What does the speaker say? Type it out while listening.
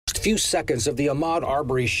few seconds of the AHMAUD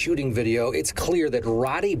Arbery shooting video, it's clear that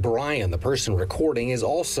Roddie Bryan, the person recording, is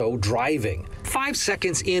also driving. 5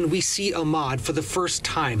 seconds in, we see AHMAUD for the first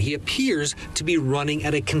time. He appears to be running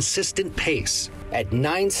at a consistent pace. At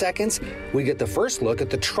 9 seconds, we get the first look at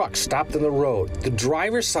the truck stopped in the road. The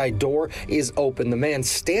driver's side door is open. The man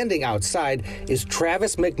standing outside is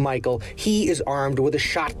Travis McMichael. He is armed with a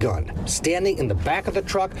shotgun. Standing in the back of the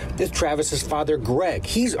truck is Travis's father, Greg.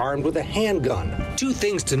 He's armed with a handgun. Two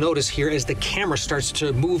things to notice here as the camera starts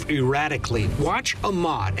to move erratically. Watch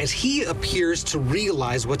AHMAUD as he appears to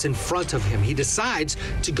realize what's in front of him. He decides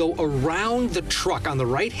to go around the truck on the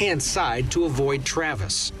right-hand side to avoid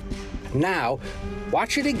Travis. Now,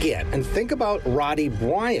 watch it again and think about Roddie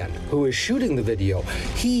Bryan, who is shooting the video.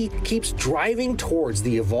 He keeps driving towards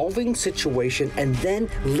the evolving situation, and then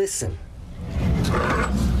listen.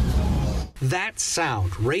 That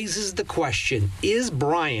sound raises the question, is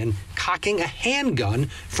Bryan cocking a handgun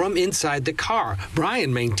from inside the car?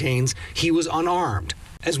 Bryan maintains he was unarmed.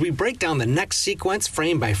 As we break down the next sequence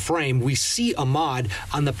frame by frame, we see AHMAUD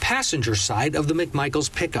on the passenger side of the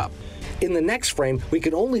McMichaels pickup. In the next frame, we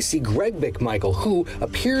can only see Greg McMichael, who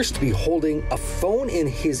appears to be holding a phone in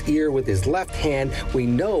his ear with his left hand. We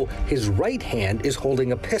know his right hand is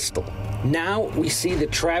holding a pistol. Now we see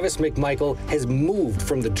that Travis McMichael has moved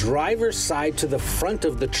from the driver's side to the front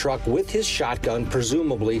of the truck with his shotgun,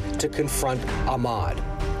 presumably to confront AHMAUD.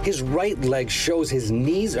 His right leg shows his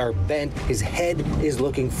knees are bent, his head is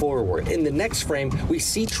looking forward. In the next frame, we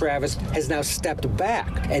see Travis has now stepped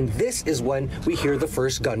back, and this is when we hear the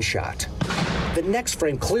first gunshot. The next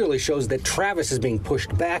frame clearly shows that Travis is being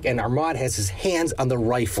pushed back and AHMAUD has his hands on the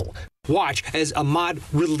rifle. Watch as AHMAUD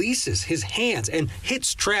releases his hands and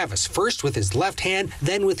hits Travis, first with his left hand,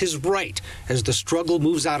 then with his right, as the struggle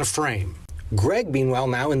moves out of frame. Greg, meanwhile,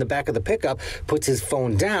 now in the back of the pickup, puts his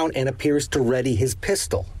phone down and appears to ready his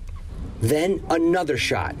pistol. Then another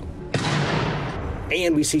shot.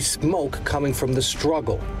 And we see smoke coming from the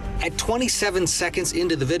struggle. At 27 seconds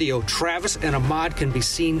into the video, Travis and AHMAUD can be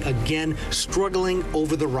seen again struggling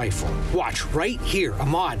over the rifle. Watch right here.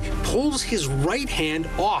 AHMAUD pulls his right hand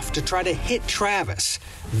off to try to hit Travis.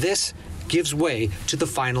 This gives way to the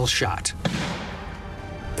final shot.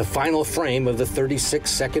 The final frame of the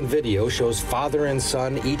 36-second video shows father and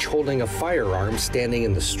son each holding a firearm standing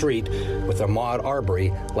in the street with AHMAUD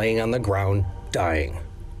Arbery laying on the ground, dying.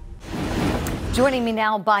 Joining me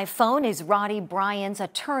now by phone is Roddie Bryan's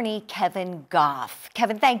attorney, Kevin Gough.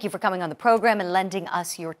 Kevin, thank you for coming on the program and lending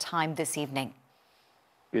us your time this evening.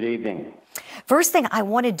 Good evening. First thing I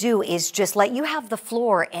want to do is just let you have the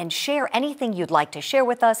floor and share anything you'd like to share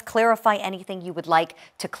with us, clarify anything you would like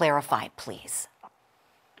to clarify, please.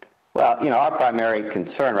 Well, our primary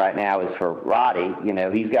concern right now is for Roddie.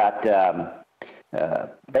 He's got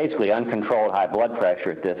basically uncontrolled high blood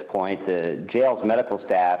pressure at this point. The jail's medical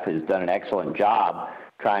staff has done an excellent job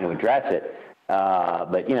trying to address it.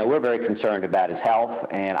 But we're very concerned about his health,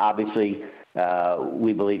 and obviously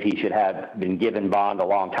we believe he should have been given bond a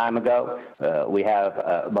long time ago. We have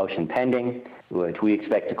a motion pending, which we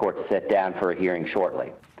expect the court to set down for a hearing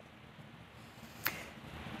shortly.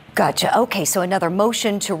 Gotcha. Okay, so another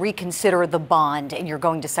motion to reconsider the bond, and you're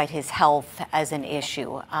going to cite his health as an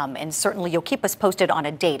issue. And certainly you'll keep us posted on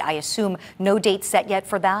a date. I assume no date set yet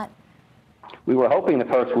for that? We were hoping the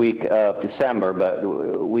first week of December, but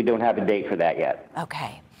we don't have a date for that yet.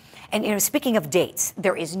 Okay. And speaking of dates,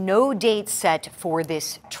 there is no date set for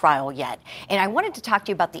this trial yet. And I wanted to talk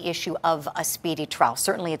to you about the issue of a speedy trial.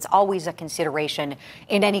 Certainly, it's always a consideration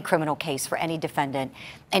in any criminal case for any defendant.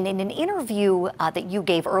 And in an interview that you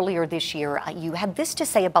gave earlier this year, you had this to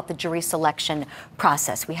say about the jury selection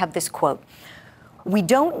process. We have this quote: "We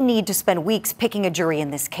don't need to spend weeks picking a jury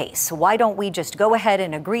in this case. Why don't we just go ahead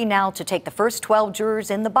and agree now to take the first 12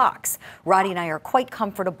 jurors in the box? Roddie and I are quite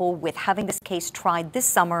comfortable with having this case tried this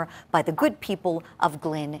summer by the good people of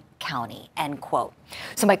Glynn County," end quote.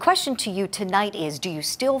 So my question to you tonight is, do you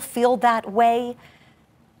still feel that way?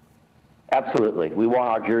 Absolutely. We want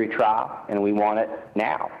our jury trial, and we want it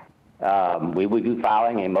now. We will be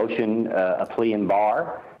filing a motion, a plea in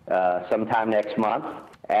bar, sometime next month,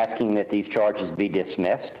 asking that these charges be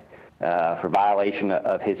dismissed for violation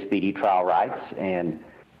of his speedy trial rights, and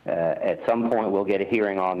at some point we'll get a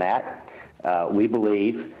hearing on that. We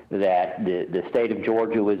believe that the state of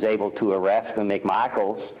Georgia was able to arrest the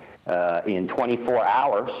McMichaels in 24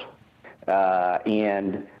 hours,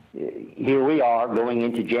 and here we are going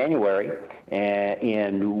into January,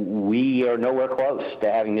 and we are nowhere close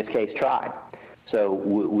to having this case tried. So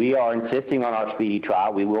we are insisting on our speedy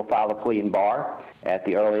trial. We will file a plea in bar at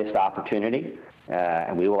the earliest opportunity,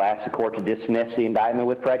 and we will ask the court to dismiss the indictment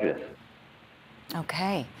with prejudice.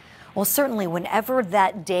 Okay. Well, certainly whenever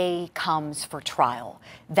that day comes for trial,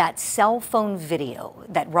 that cell phone video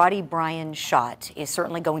that Roddie Bryan shot is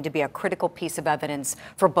certainly going to be a critical piece of evidence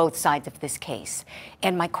for both sides of this case.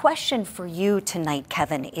 And my question for you tonight,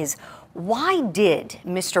 Kevin, is why did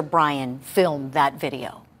Mr. Bryan film that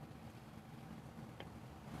video?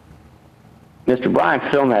 Mr.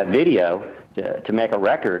 Bryan filmed that video to make a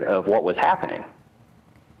record of what was happening.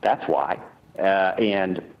 That's why.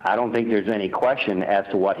 And I don't think there's any question as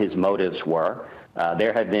to what his motives were.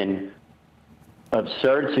 There have been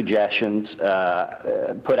absurd suggestions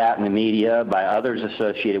put out in the media by others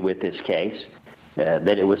associated with this case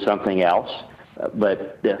that it was something else.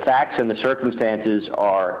 But the facts and the circumstances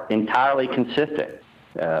are entirely consistent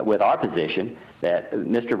with our position that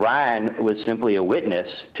Mr. Bryan was simply a witness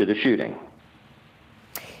to the shooting.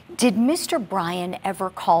 Did Mr. Bryan ever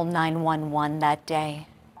call 911 that day?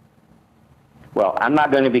 Well, I'm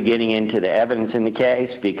not going to be getting into the evidence in the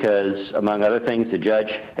case because, among other things, the judge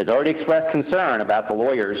has already expressed concern about the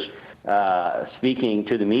lawyers speaking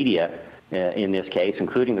to the media in this case,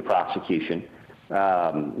 including the prosecution.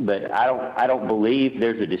 But I don't believe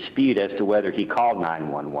there's a dispute as to whether he called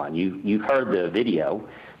 911. You've heard the video.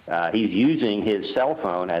 He's using his cell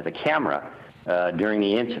phone as a camera during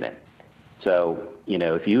the incident. So, you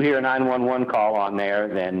know, if you hear a 911 call on there,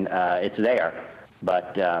 then it's there.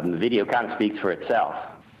 But the video kind of speaks for itself.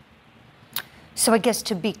 So I guess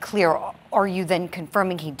to be clear, are you then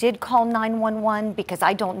confirming he did call 911? Because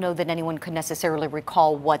I don't know that anyone could necessarily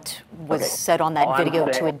recall what was said on that video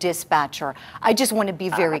to a dispatcher. I just want to be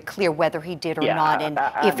very clear whether he did or not, and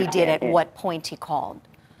if he did, at what point he called.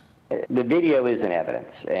 The video is in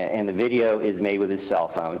evidence, and the video is made with his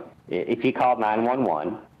cell phone. If he called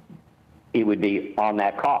 911, it would be on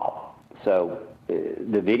that call. So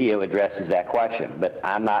the video addresses that question, but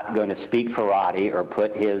I'm not going to speak for Roddie or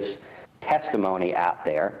put his testimony out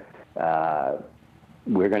there.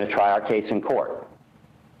 We're going to try our case in court.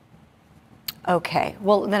 Okay.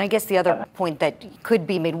 Well, then I guess the other point that could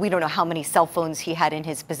be made, we don't know how many cell phones he had in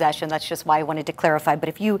his possession. That's just why I wanted to clarify. But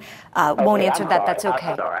if you won't answer that, that's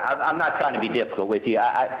okay. I'm sorry. I'm not trying to be difficult with you.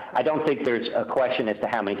 I don't think there's a question as to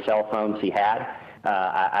how many cell phones he had.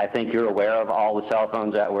 I think you're aware of all the cell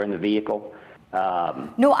phones that were in the vehicle.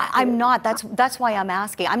 No, I'm not. That's why I'm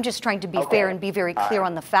asking. I'm just trying to be fair and be very clear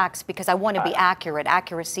on the facts because I want to be accurate.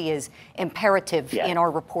 Accuracy is imperative in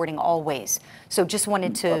our reporting always. So just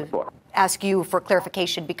wanted to ask you for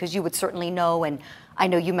clarification because you would certainly know, and I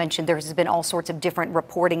know you mentioned there's been all sorts of different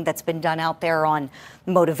reporting that's been done out there on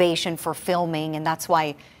motivation for filming, and that's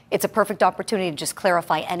why it's a perfect opportunity to just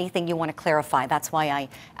clarify anything you want to clarify. That's why I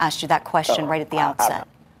asked you that question right at the outset.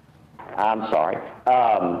 I'm sorry.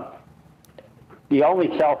 The only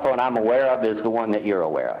cell phone I'm aware of is the one that you're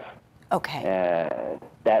aware of. Okay.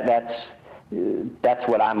 That's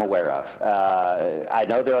what I'm aware of. I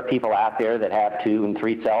know there are people out there that have 2 and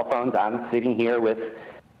 3 cell phones. I'm sitting here with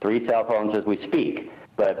 3 cell phones as we speak.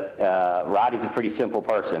 But Roddie's a pretty simple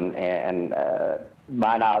person, and to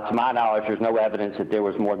my knowledge, there's no evidence that there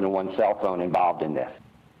was more than 1 cell phone involved in this.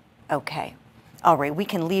 Okay. All right. We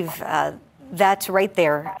can leave that right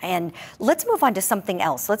there. And let's move on to something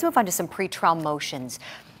else. Let's move on to some pretrial motions.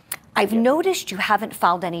 I've noticed you haven't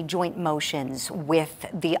filed any joint motions with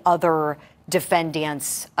the other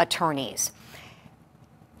defendants' attorneys.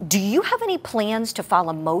 Do you have any plans to file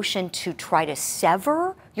a motion to try to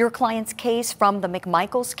sever your client's case from the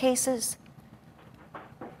McMichaels cases?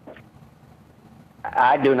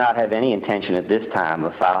 I do not have any intention at this time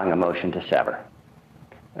of filing a motion to sever.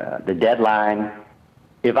 The deadline,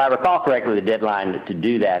 if I recall correctly, the deadline to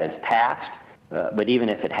do that is passed, but even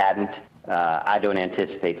if it hadn't, I don't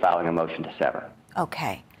anticipate filing a motion to sever.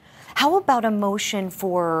 Okay. How about a motion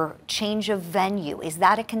for change of venue? Is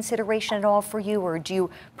that a consideration at all for you, or do you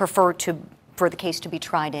prefer for the case to be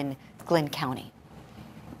tried in Glynn County?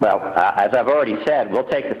 Well, as I've already said, we'll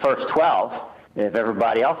take the first 12 if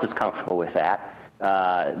everybody else is comfortable with that.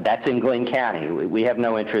 That's in Glynn County. We have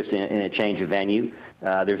no interest in a change of venue.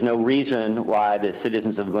 There's no reason why the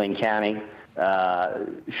citizens of Glynn County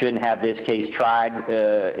shouldn't have this case tried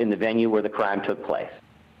in the venue where the crime took place.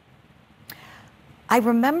 I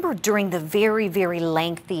remember during the very, very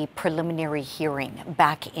lengthy preliminary hearing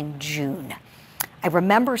back in June, I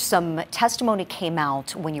remember some testimony came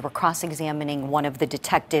out when you were cross-examining one of the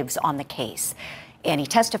detectives on the case. And he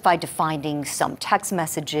testified to finding some text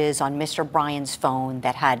messages on Mr. Bryan's phone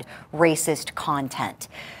that had racist content.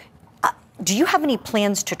 Do you have any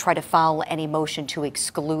plans to try to file any motion to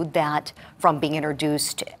exclude that from being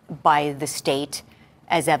introduced by the state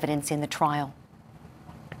as evidence in the trial?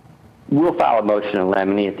 We'll file a motion in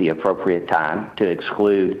limine at the appropriate time to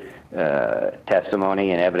exclude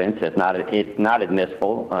testimony and evidence. It's not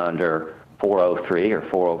admissible under 403 or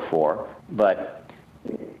 404, but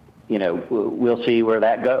we'll see where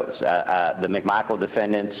that goes. The McMichael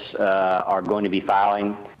defendants are going to be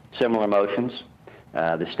filing similar motions.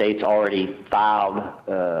 The state's already filed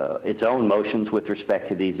its own motions with respect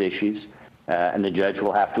to these issues, and the judge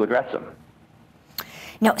will have to address them.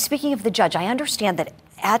 Now, speaking of the judge, I understand that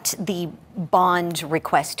at the bond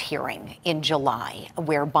request hearing in July,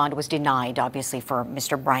 where bond was denied, obviously, for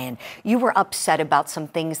Mr. Bryan, you were upset about some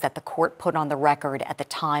things that the court put on the record at the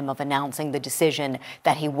time of announcing the decision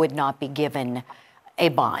that he would not be given a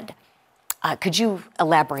bond. Could you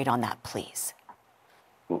elaborate on that, please?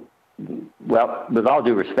 Well, with all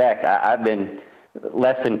due respect, I've been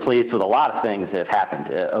less than pleased with a lot of things that have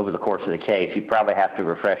happened over the course of the case. You probably have to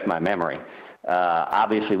refresh my memory.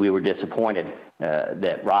 Obviously, we were disappointed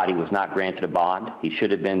that Roddie was not granted a bond. He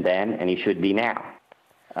should have been then, and he should be now.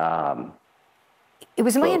 It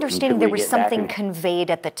was my understanding there was something conveyed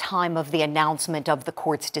at the time of the announcement of the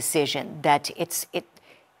court's decision, that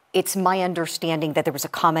it's my understanding that there was a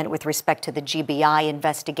comment with respect to the GBI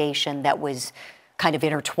investigation that was kind of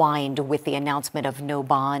intertwined with the announcement of no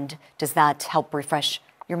bond. Does that help refresh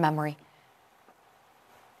your memory?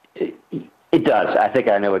 It does. I think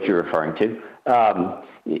I know what you're referring to.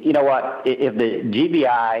 You know what? If the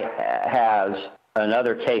GBI has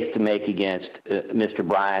another case to make against Mr.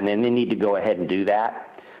 Bryan, then they need to go ahead and do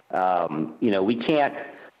that. We can't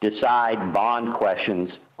decide bond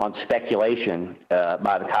questions on speculation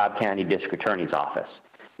by the Cobb County District Attorney's Office.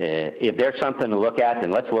 If there's something to look at,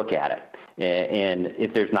 then let's look at it. And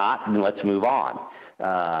if there's not, then let's move on.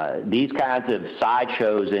 These kinds of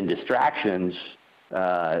sideshows and distractions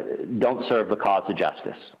don't serve the cause of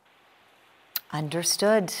justice.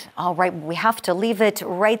 Understood. All right, we have to leave it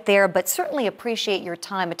right there, but certainly appreciate your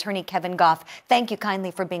time. Attorney Kevin Gough, thank you kindly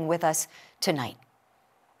for being with us tonight.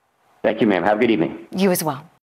 Thank you, ma'am. Have a good evening. You as well.